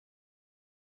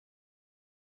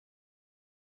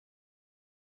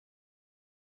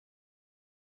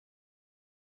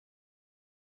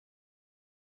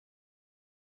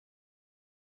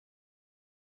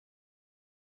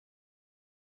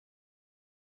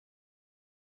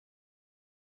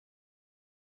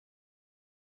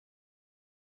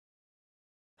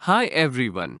Hi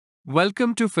everyone,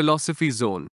 welcome to Philosophy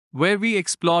Zone, where we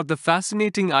explore the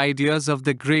fascinating ideas of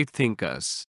the great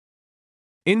thinkers.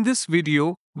 In this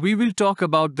video, we will talk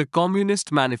about the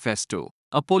Communist Manifesto,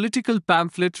 a political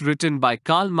pamphlet written by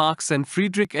Karl Marx and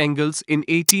Friedrich Engels in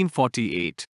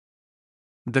 1848.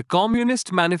 The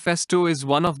Communist Manifesto is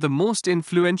one of the most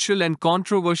influential and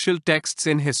controversial texts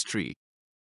in history.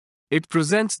 It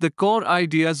presents the core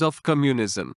ideas of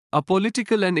communism, a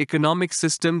political and economic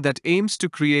system that aims to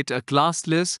create a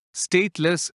classless,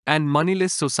 stateless, and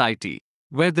moneyless society,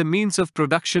 where the means of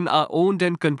production are owned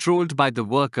and controlled by the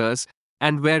workers,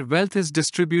 and where wealth is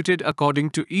distributed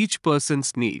according to each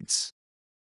person's needs.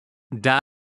 The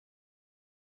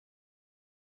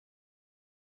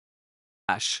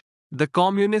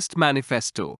Communist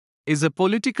Manifesto is a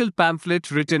political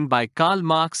pamphlet written by Karl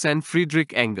Marx and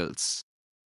Friedrich Engels.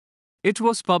 It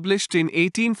was published in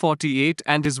 1848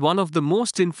 and is one of the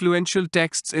most influential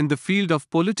texts in the field of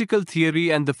political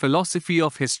theory and the philosophy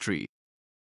of history.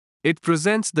 It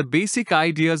presents the basic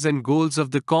ideas and goals of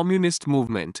the communist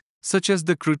movement, such as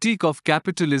the critique of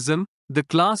capitalism, the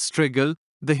class struggle,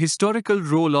 the historical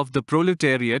role of the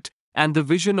proletariat, and the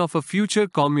vision of a future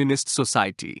communist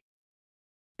society.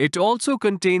 It also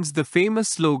contains the famous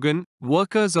slogan,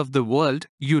 "Workers of the world,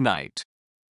 unite."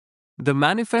 The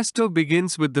manifesto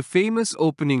begins with the famous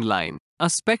opening line, "A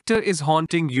spectre is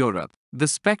haunting Europe, the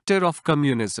spectre of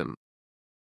communism."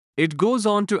 It goes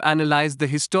on to analyze the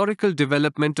historical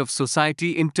development of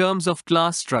society in terms of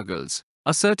class struggles,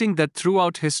 asserting that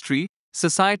throughout history,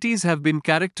 societies have been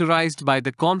characterized by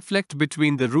the conflict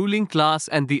between the ruling class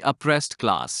and the oppressed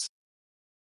class.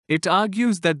 It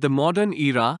argues that the modern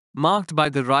era, marked by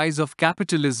the rise of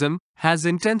capitalism, has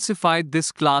intensified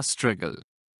this class struggle.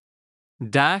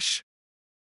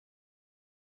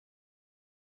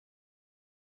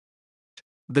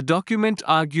 The document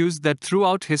argues that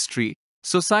throughout history,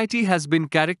 society has been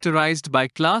characterized by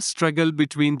class struggle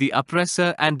between the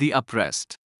oppressor and the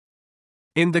oppressed.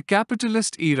 In the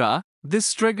capitalist era, this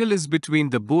struggle is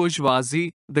between the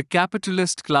bourgeoisie, the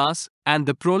capitalist class, and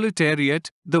the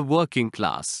proletariat, the working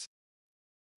class.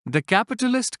 The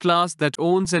capitalist class that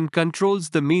owns and controls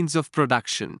the means of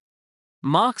production.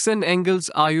 Marx and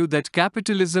Engels argue that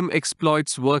capitalism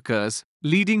exploits workers,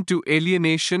 leading to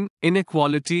alienation,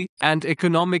 inequality, and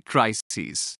economic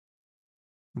crises.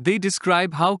 They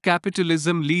describe how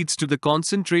capitalism leads to the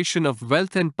concentration of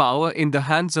wealth and power in the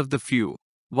hands of the few,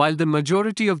 while the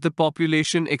majority of the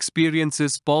population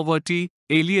experiences poverty,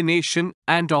 alienation,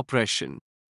 and oppression.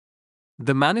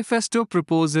 The manifesto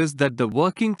proposes that the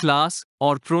working class,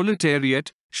 or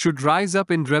proletariat, should rise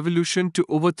up in revolution to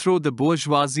overthrow the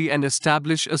bourgeoisie and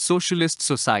establish a socialist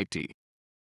society.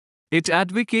 It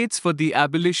advocates for the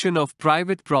abolition of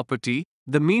private property,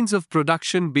 the means of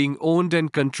production being owned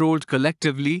and controlled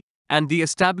collectively, and the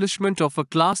establishment of a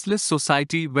classless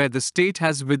society where the state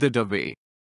has withered away.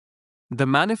 The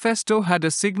manifesto had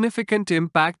a significant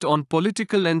impact on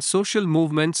political and social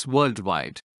movements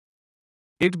worldwide.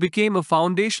 It became a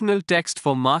foundational text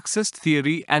for Marxist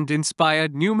theory and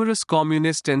inspired numerous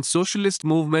communist and socialist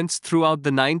movements throughout the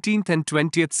 19th and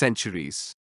 20th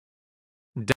centuries.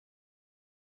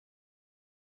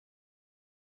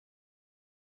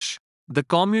 The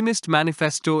Communist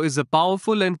Manifesto is a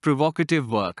powerful and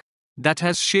provocative work that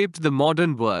has shaped the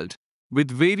modern world, with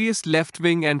various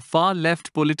left-wing and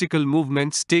far-left political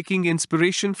movements taking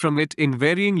inspiration from it in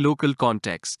varying local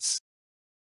contexts.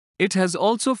 It has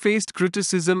also faced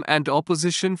criticism and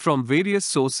opposition from various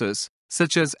sources,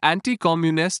 such as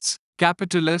anti-communists,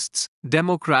 capitalists,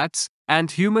 Democrats, and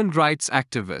human rights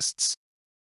activists.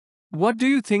 What do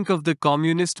you think of the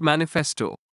Communist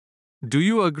Manifesto? Do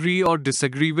you agree or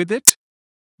disagree with it?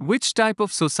 Which type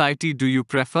of society do you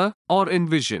prefer or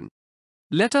envision?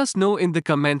 Let us know in the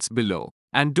comments below,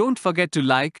 and don't forget to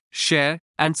like, share,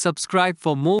 and subscribe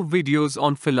for more videos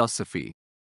on philosophy.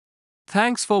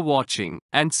 Thanks for watching,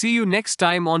 and see you next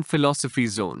time on Philosophy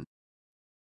Zone.